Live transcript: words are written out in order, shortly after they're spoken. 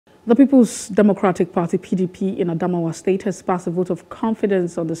The People's Democratic Party, PDP, in Adamawa State has passed a vote of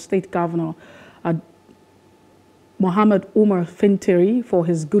confidence on the state governor, Ahmadu Umaru Fintiri, for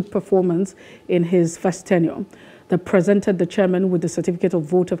his good performance in his first tenure. They presented the chairman with the certificate of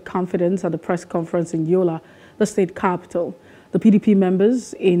vote of confidence at the press conference in Yola, the state capital. The PDP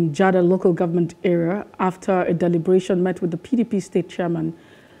members in Jada local government area, after a deliberation, met with the PDP state chairman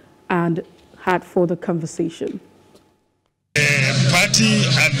and had further conversation. The party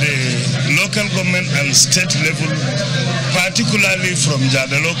at the local government and state level, particularly from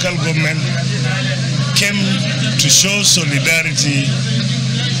Jada local government, came to show solidarity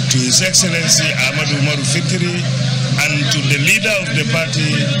to His Excellency Ahmadu Umaru Fintiri and to the leader of the party,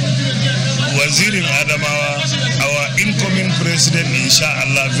 Wazir Adamawa, our incoming president,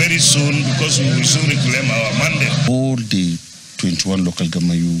 inshallah, very soon, because we will soon reclaim our mandate. All the 21 local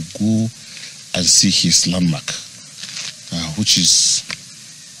government, you go and see his landmark, which is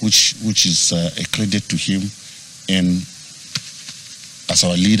a credit to him, and as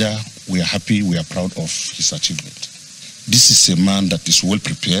our leader, we are happy, we are proud of his achievement. This is a man that is well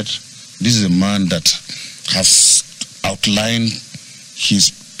prepared. This is a man that has outlined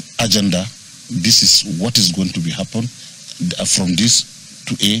his agenda. This is what is going to be happen from this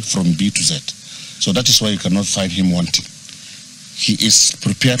to A, from B to Z. So that is why you cannot find him wanting. He is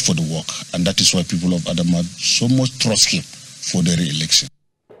prepared for the work, and that is why people of Adamawa so much trust him for the re-election.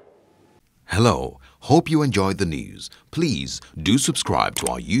 Hello, hope you enjoyed the news. Please do subscribe to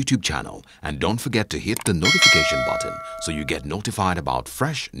our YouTube channel and don't forget to hit the notification button so you get notified about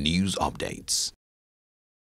fresh news updates.